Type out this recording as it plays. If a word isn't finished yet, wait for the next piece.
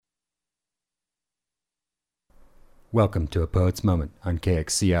Welcome to A Poet's Moment on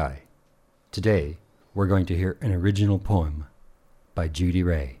KXCI. Today, we're going to hear an original poem by Judy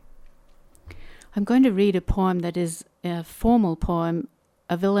Ray. I'm going to read a poem that is a formal poem,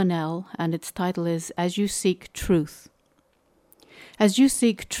 a villanelle, and its title is As You Seek Truth. As you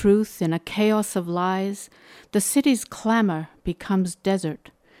seek truth in a chaos of lies, the city's clamor becomes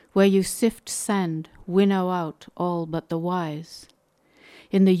desert, where you sift sand, winnow out all but the wise.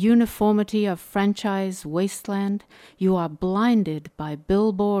 In the uniformity of franchise wasteland, you are blinded by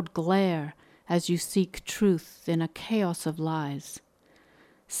billboard glare as you seek truth in a chaos of lies.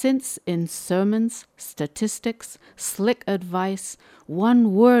 Since in sermons, statistics, slick advice,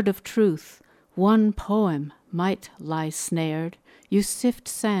 one word of truth, one poem might lie snared, you sift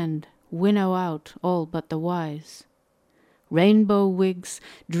sand, winnow out all but the wise. Rainbow wigs,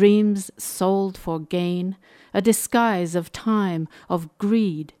 dreams sold for gain, a disguise of time, of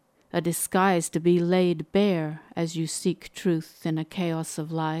greed, a disguise to be laid bare as you seek truth in a chaos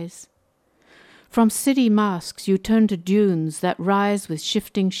of lies. From city masks you turn to dunes that rise with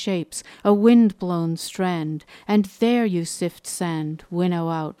shifting shapes, a wind-blown strand, and there you sift sand, winnow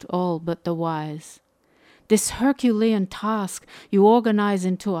out all but the wise. This Herculean task you organize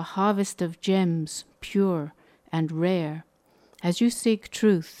into a harvest of gems, pure and rare. As you seek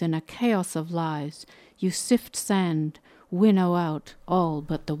truth in a chaos of lies, you sift sand, winnow out all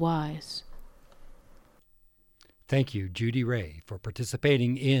but the wise. Thank you, Judy Ray, for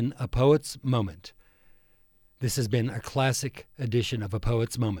participating in A Poet's Moment. This has been a classic edition of A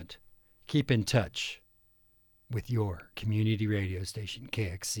Poet's Moment. Keep in touch with your community radio station,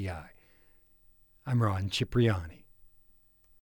 KXCI. I'm Ron Cipriani.